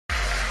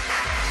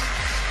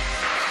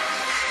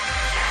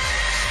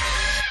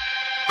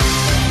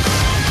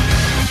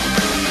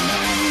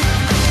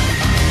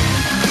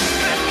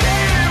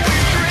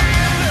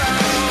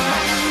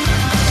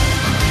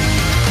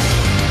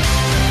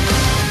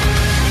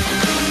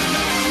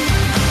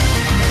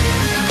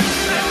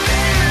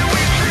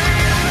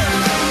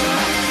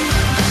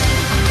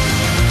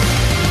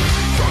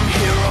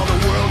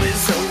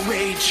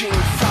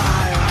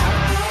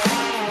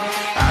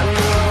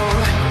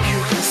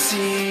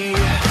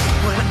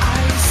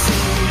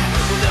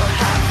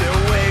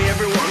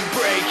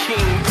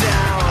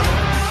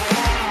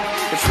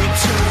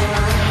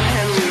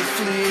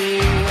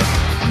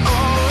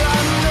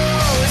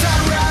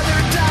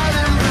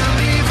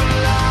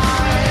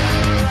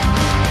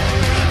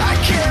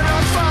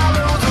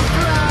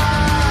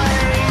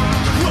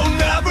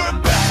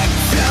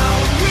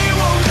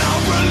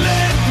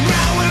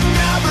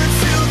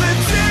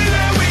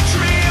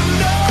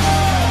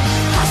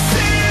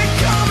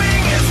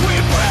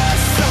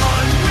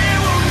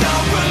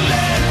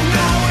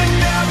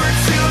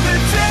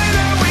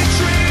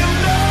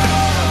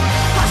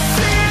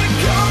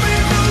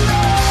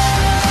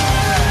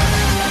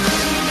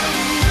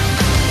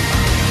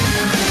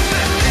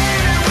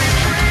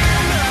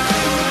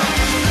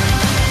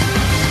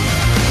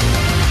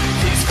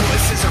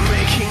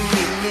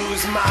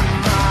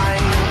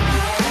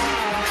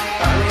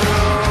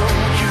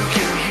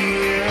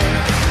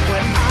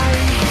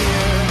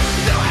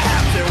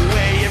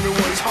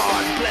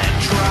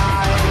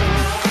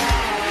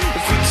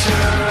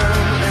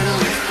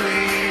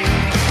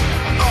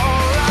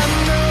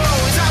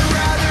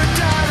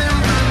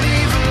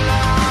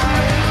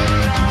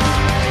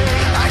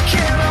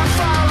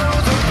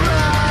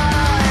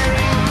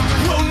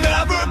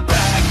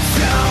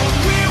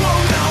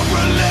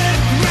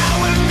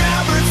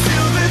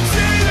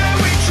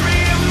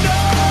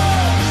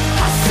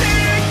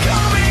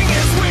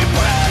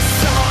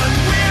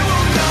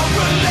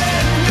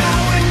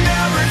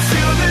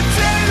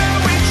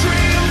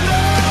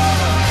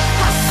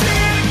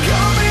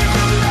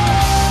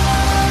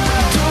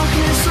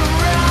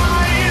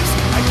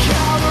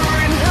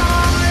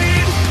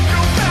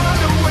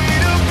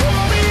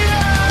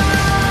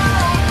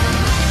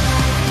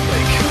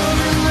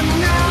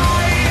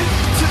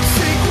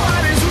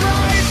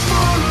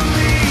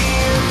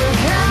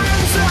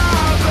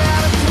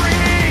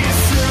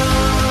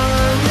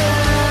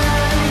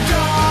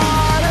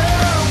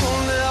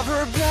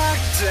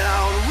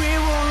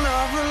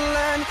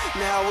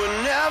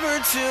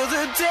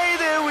day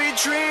that we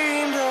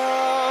dreamed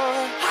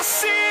of. I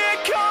see it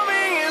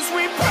coming as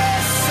we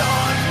press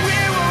on. We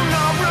will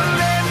not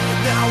relent,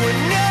 now or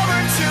never,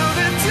 till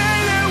the day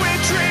that we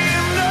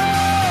dreamed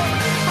of.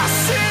 I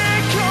see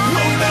it coming.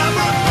 We'll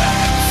never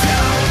back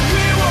down.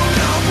 We will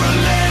not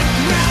relent,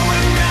 now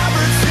or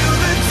never, till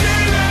the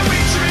day that we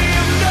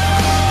dreamed of.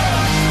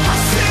 I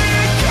see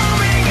it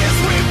coming as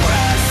we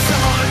press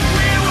on.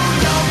 We will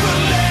not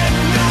relent,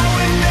 now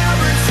or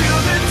never, till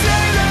the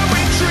day that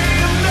we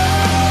dreamed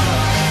of.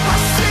 I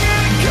see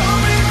it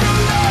coming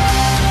alive.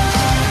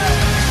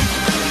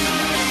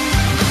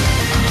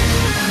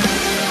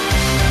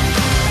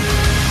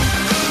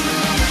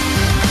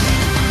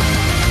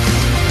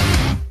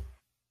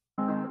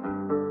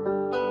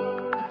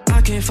 I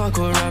can't fuck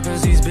with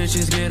rappers, these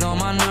bitches get on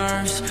my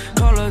nerves.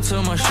 Collar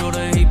to my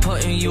shoulder, he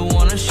putting you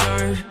on a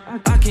shirt.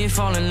 I can't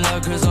fall in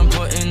love cause I'm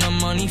putting the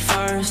money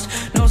first.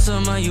 Know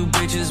some of you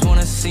bitches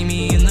wanna see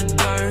me in the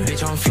dirt.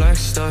 Bitch, I'm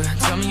flexed up.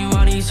 Tell me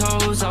why these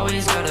hoes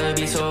always gotta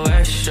be so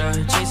extra.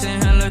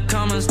 Chasing hella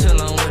commas till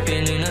I'm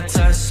whipping in a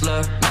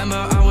Tesla.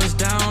 Remember I was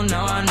down,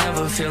 now I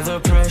never feel the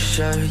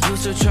pressure.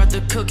 Used to trap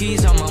the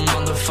cookies on my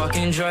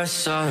motherfucking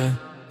dresser.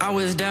 I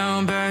was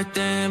down back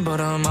then, but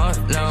I'm up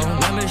now.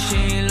 Remember she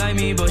ain't like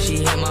me, but she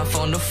hit my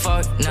phone to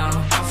fuck now.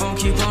 My phone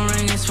keep on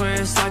ringing,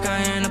 swear it's like I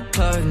ain't a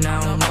plug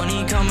now.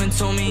 Money coming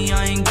to me,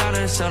 I ain't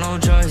gotta sell no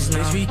drugs now.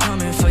 Bitch, we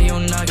coming for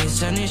your nuggets,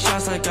 sending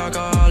shots like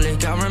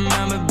alcoholic. I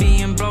remember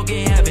being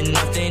broken, having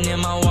nothing in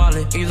my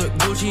wallet. Either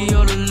Gucci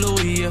or the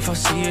Louis, if I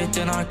see it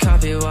then I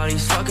cop it. While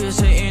these fuckers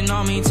hating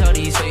on me, tell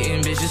these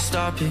hating bitches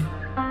stop it.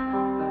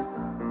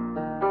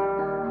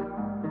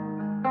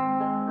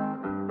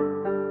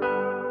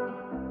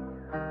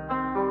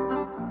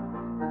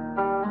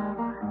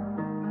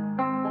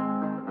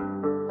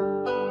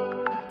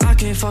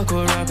 Can't fuck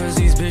with rappers,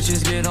 these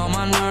bitches get on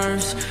my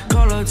nerves.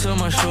 Collar to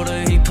my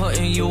shoulder, he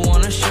putting you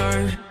on a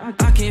shirt.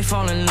 I can't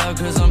fall in love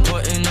cause I'm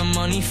putting the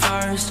money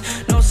first.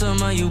 Know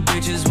some of you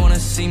bitches wanna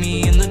see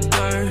me in the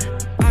dirt.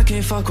 I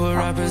can't fuck with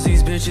rappers,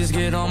 these bitches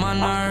get on my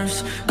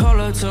nerves.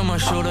 Collar to my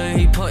shoulder,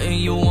 he putting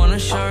you on a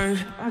shirt.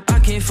 I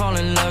can't fall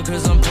in love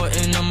cause I'm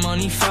putting the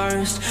money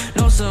first.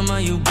 Know some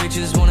of you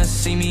bitches wanna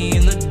see me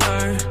in the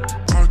dirt.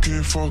 I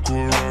can't fuck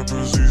with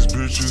rappers, these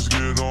bitches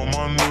get on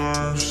my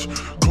nerves.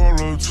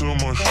 Collar to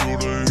my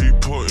shoulder, he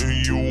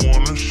putting you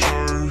on a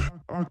shirt.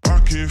 I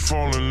can't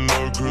fall in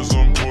love cause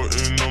I'm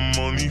putting the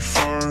money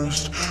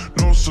first.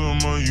 Know some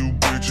of you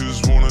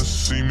bitches wanna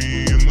see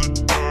me in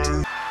the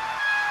dirt.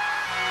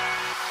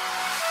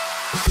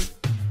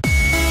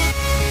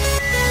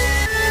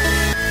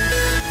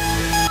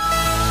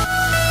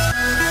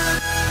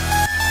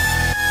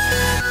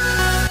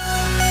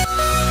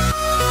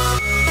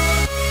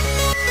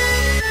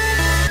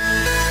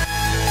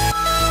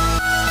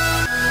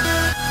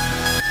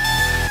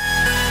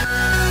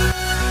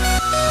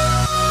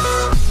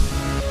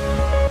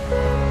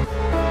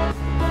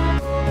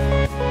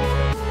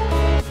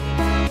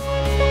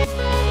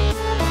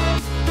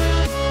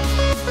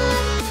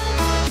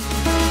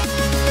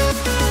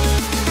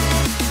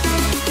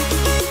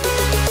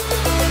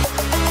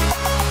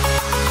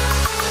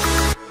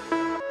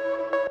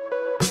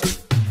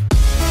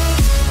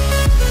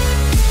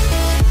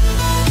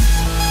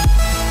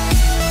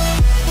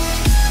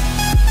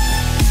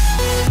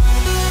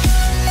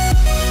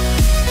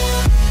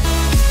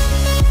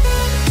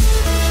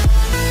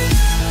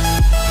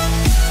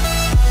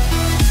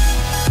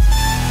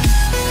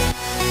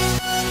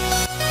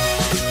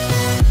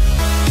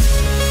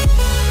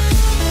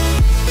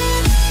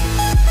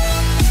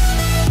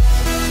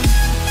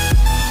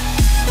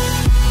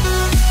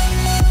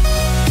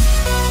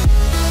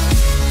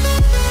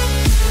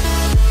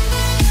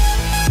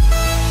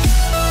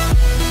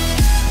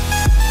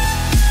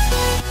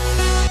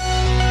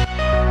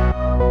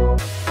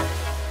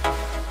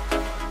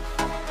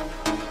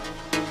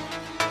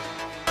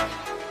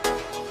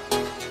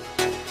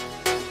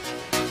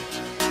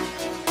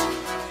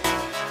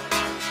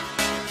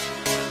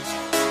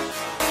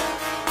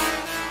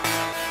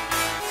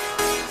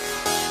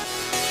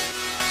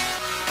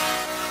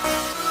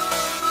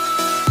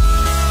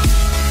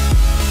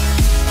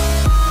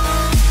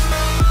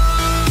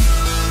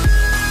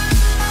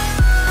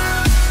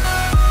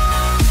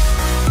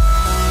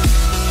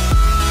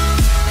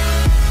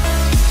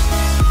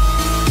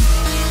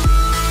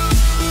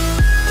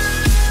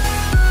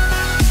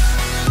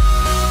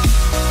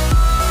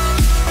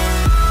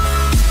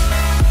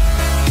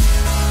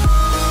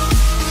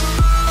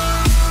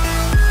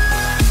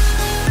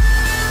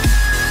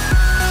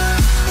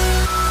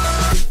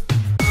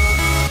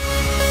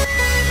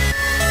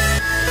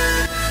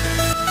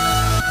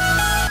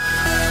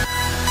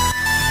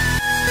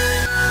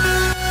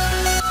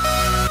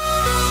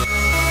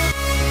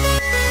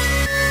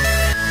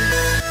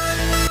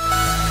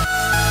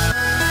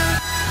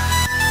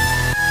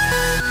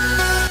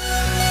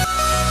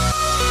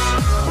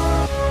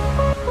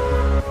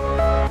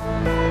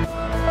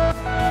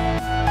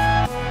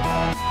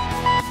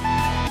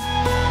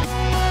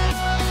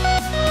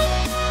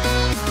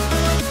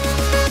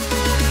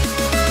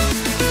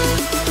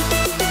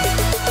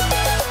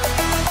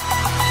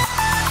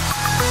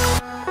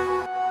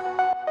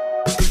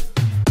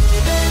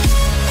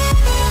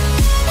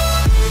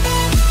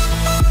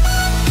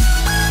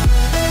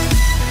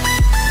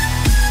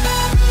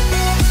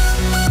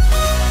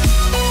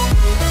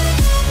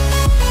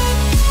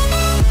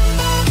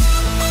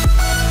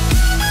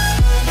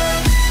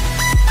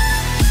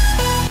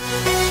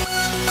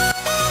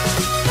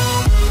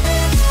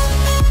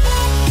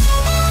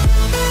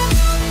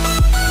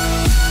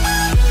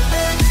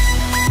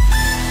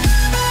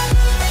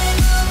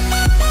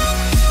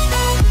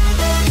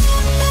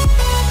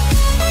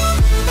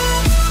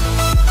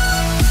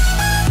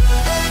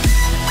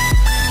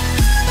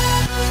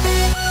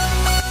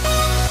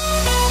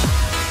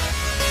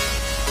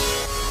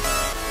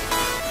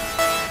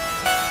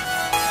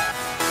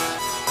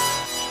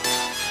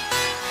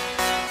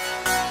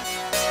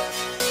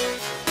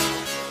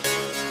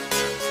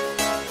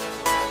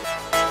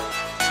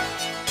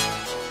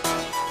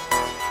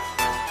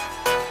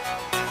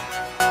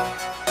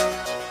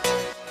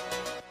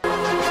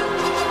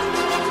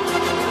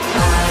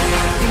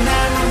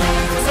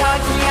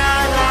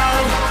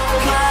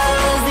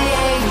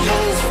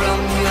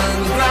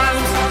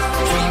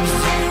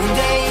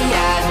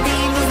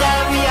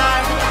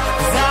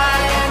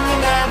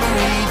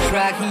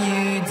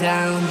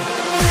 down.